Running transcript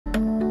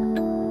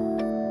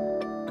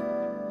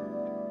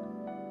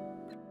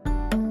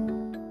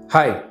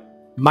Hi,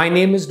 my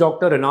name is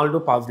Dr. Renaldo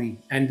Pavery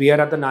and we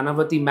are at the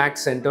Nanavati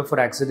Max Center for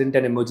Accident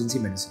and Emergency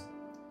Medicine.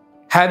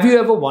 Have you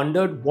ever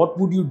wondered what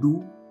would you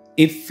do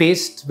if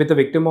faced with a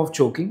victim of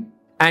choking?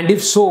 And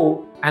if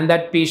so, and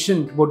that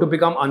patient were to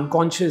become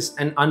unconscious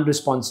and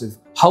unresponsive,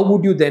 how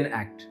would you then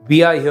act?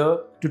 We are here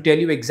to tell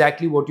you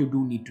exactly what you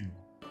do need to know.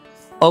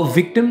 A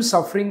victim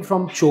suffering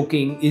from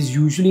choking is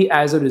usually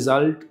as a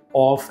result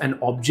of an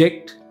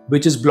object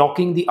which is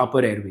blocking the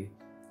upper airway.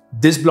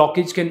 This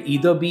blockage can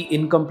either be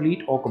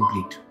incomplete or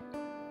complete.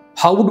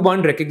 How would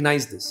one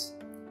recognize this?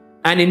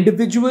 An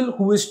individual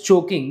who is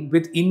choking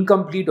with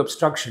incomplete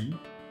obstruction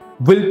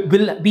will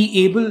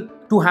be able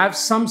to have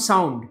some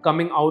sound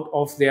coming out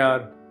of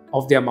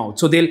their mouth.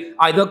 So they'll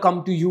either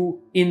come to you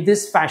in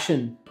this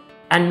fashion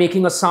and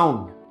making a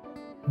sound.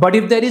 But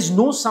if there is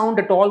no sound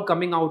at all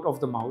coming out of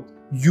the mouth,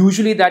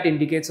 usually that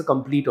indicates a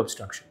complete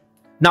obstruction.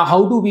 Now,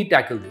 how do we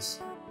tackle this?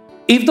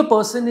 If the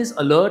person is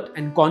alert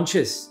and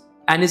conscious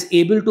and is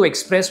able to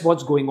express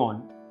what's going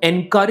on,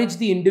 encourage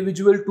the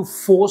individual to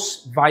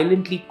force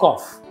violently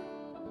cough.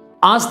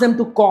 Ask them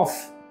to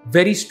cough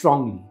very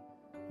strongly.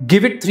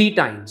 Give it 3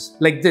 times,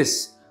 like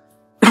this.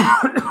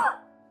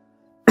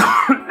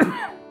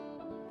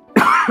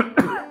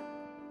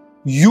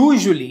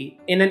 Usually,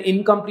 in an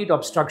incomplete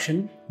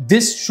obstruction,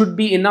 this should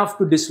be enough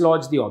to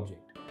dislodge the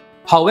object.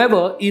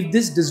 However, if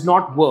this does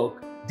not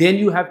work, then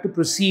you have to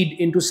proceed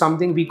into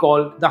something we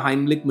call the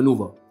Heimlich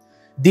Maneuver.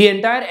 The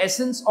entire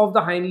essence of the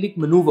Heimlich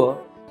Maneuver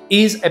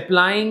is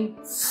applying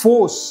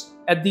force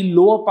at the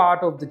lower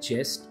part of the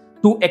chest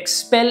to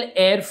expel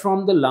air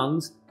from the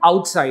lungs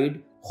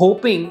outside,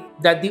 hoping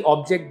that the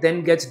object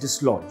then gets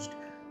dislodged.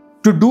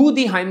 To do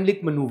the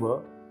Heimlich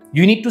Maneuver,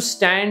 you need to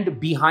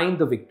stand behind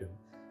the victim.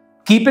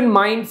 Keep in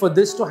mind, for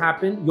this to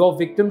happen, your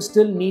victim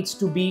still needs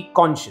to be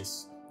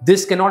conscious.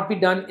 This cannot be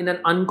done in an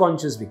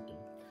unconscious victim.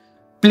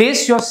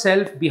 Place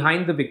yourself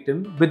behind the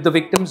victim with the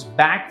victim's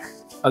back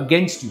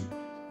against you.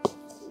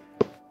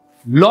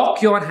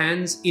 Lock your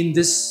hands in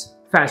this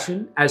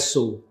fashion as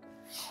so.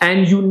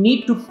 And you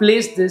need to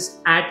place this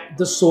at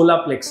the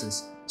solar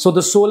plexus. So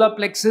the solar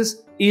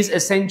plexus is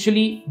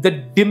essentially the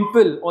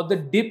dimple or the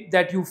dip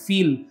that you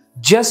feel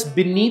just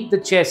beneath the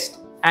chest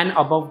and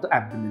above the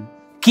abdomen.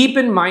 Keep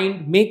in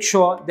mind, make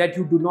sure that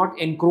you do not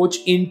encroach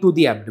into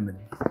the abdomen.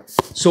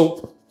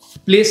 So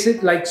place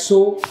it like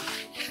so.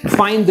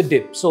 Find the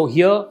dip. So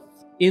here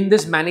in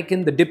this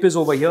mannequin, the dip is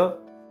over here.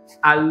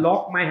 I'll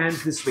lock my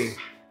hands this way.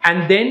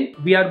 And then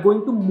we are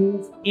going to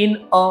move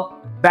in a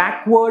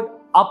backward,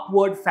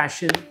 upward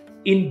fashion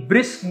in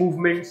brisk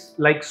movements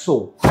like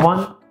so.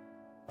 1,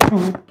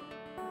 2,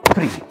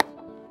 3.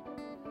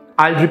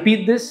 I'll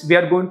repeat this. We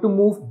are going to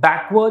move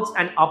backwards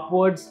and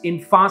upwards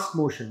in fast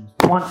motions.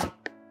 1,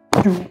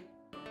 2,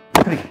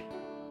 3.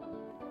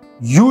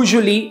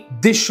 Usually,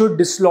 this should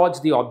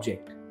dislodge the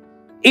object.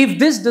 If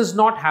this does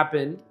not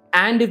happen,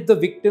 and if the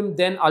victim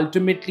then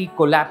ultimately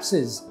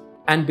collapses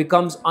and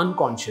becomes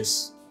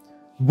unconscious,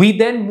 we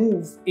then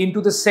move into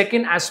the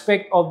second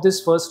aspect of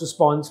this first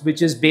response,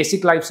 which is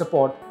basic life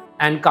support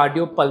and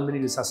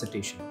cardiopulmonary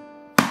resuscitation.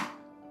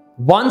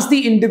 Once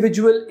the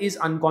individual is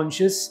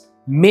unconscious,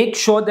 make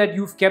sure that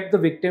you've kept the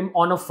victim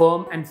on a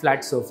firm and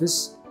flat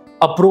surface.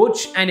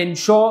 Approach and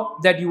ensure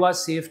that you are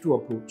safe to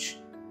approach.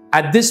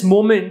 At this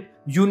moment,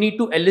 you need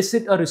to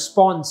elicit a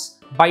response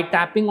by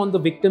tapping on the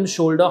victim's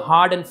shoulder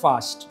hard and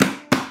fast.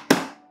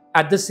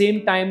 At the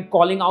same time,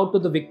 calling out to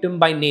the victim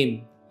by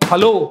name.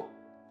 Hello,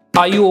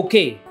 are you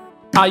okay?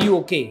 Are you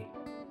okay?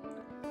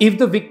 If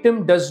the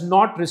victim does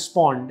not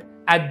respond,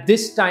 at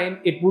this time,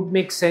 it would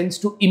make sense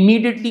to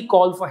immediately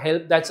call for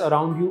help that's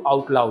around you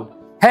out loud.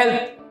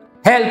 Help!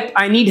 Help!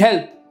 I need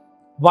help!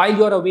 While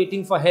you are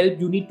awaiting for help,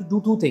 you need to do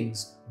 2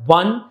 things.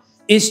 One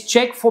is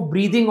check for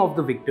breathing of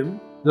the victim,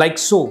 like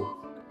so.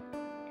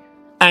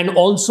 And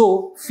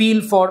also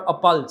feel for a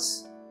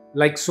pulse,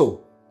 like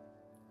so.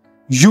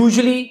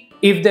 Usually,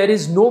 if there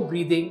is no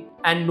breathing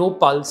and no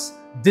pulse,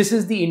 this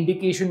is the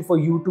indication for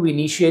you to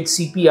initiate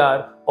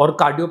CPR or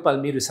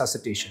cardiopulmonary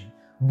resuscitation.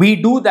 We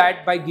do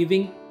that by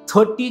giving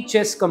 30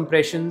 chest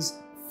compressions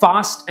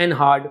fast and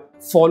hard,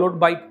 followed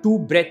by 2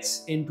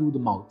 breaths into the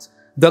mouth.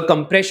 The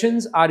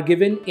compressions are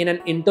given in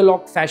an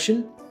interlocked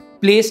fashion,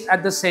 placed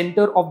at the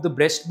center of the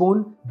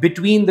breastbone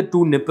between the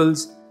 2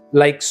 nipples,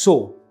 like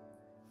so.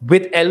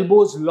 With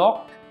elbows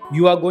locked,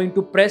 you are going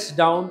to press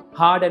down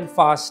hard and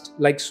fast,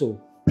 like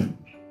so.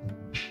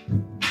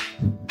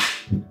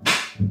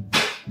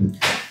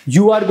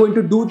 You are going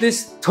to do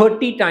this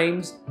 30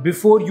 times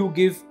before you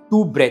give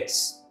 2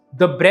 breaths.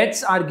 The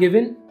breaths are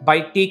given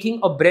by taking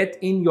a breath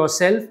in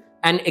yourself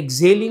and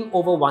exhaling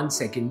over 1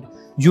 second.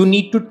 You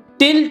need to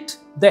tilt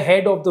the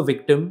head of the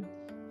victim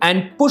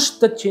and push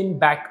the chin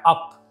back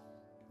up.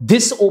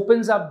 This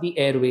opens up the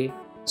airway,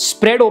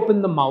 spread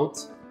open the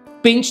mouth,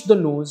 pinch the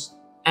nose,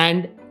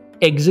 and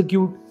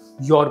execute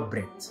your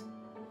breath.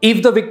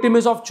 If the victim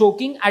is of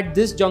choking, at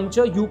this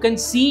juncture, you can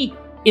see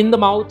in the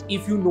mouth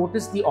if you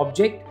notice the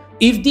object.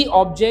 If the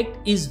object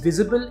is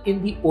visible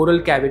in the oral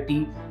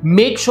cavity,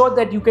 make sure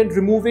that you can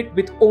remove it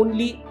with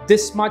only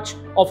this much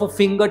of a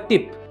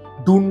fingertip.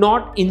 do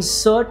not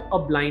insert a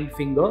blind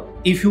finger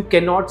if you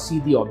cannot see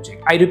the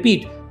object. I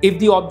repeat, if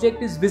the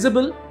object is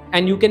visible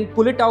and you can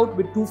pull it out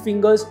with 2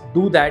 fingers,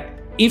 do that.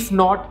 If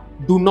not,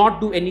 do not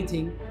do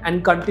anything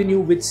and continue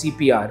with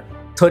CPR.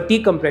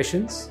 30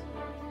 compressions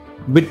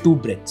with 2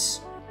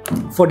 breaths.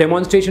 For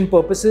demonstration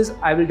purposes,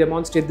 I will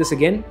demonstrate this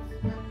again.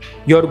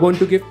 You're going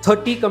to give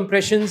 30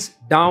 compressions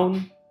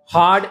down,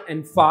 hard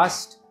and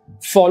fast,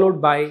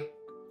 followed by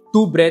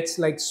 2 breaths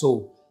like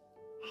so.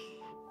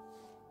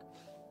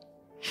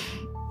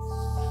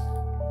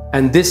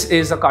 And this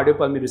is a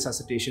cardiopulmonary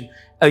resuscitation.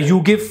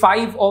 You give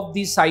 5 of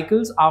these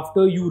cycles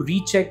after you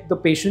recheck the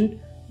patient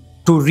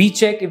to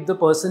recheck if the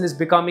person is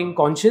becoming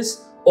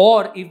conscious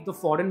or if the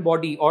foreign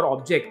body or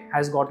object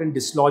has gotten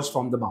dislodged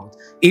from the mouth.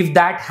 If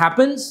that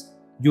happens,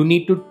 you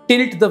need to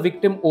tilt the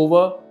victim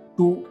over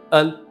to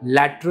a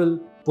lateral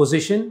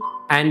position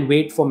and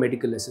wait for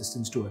medical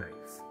assistance to arrive.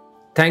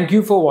 Thank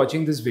you for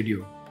watching this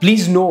video.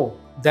 Please know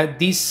that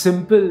these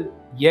simple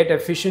yet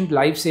efficient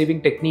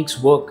life-saving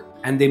techniques work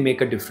and they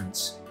make a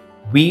difference.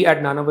 We at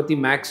Nanavati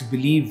Max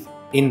believe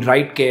in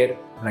right care,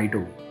 right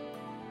away.